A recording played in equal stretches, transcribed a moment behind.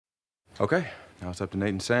Okay, now it's up to Nate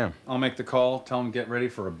and Sam. I'll make the call, tell them get ready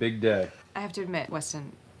for a big day. I have to admit,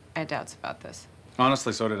 Westen, I had doubts about this.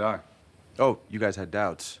 Honestly, so did I. Oh, you guys had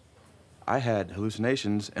doubts. I had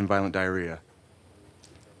hallucinations and violent diarrhea.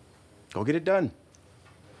 Go get it done.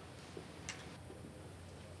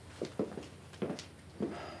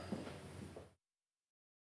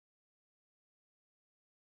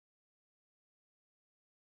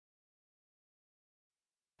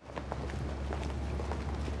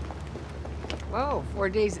 Whoa, 4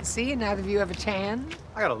 days at sea and neither of you have a tan?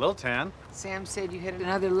 I got a little tan. Sam said you hit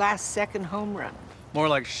another last-second home run. More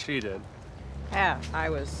like she did. Yeah, I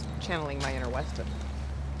was channeling my inner Westen.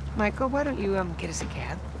 Michael, why don't you, get us a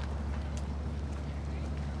cab?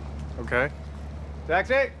 Okay.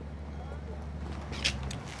 Taxi!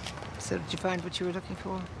 So did you find what you were looking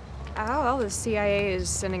for? Oh, well, the CIA is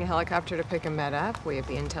sending a helicopter to pick a med up. We have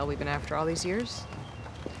the intel we've been after all these years.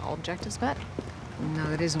 All objectives met. No,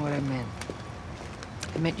 that isn't what I meant.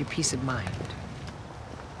 I meant your peace of mind.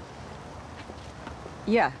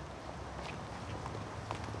 Yeah.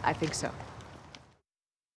 I think so.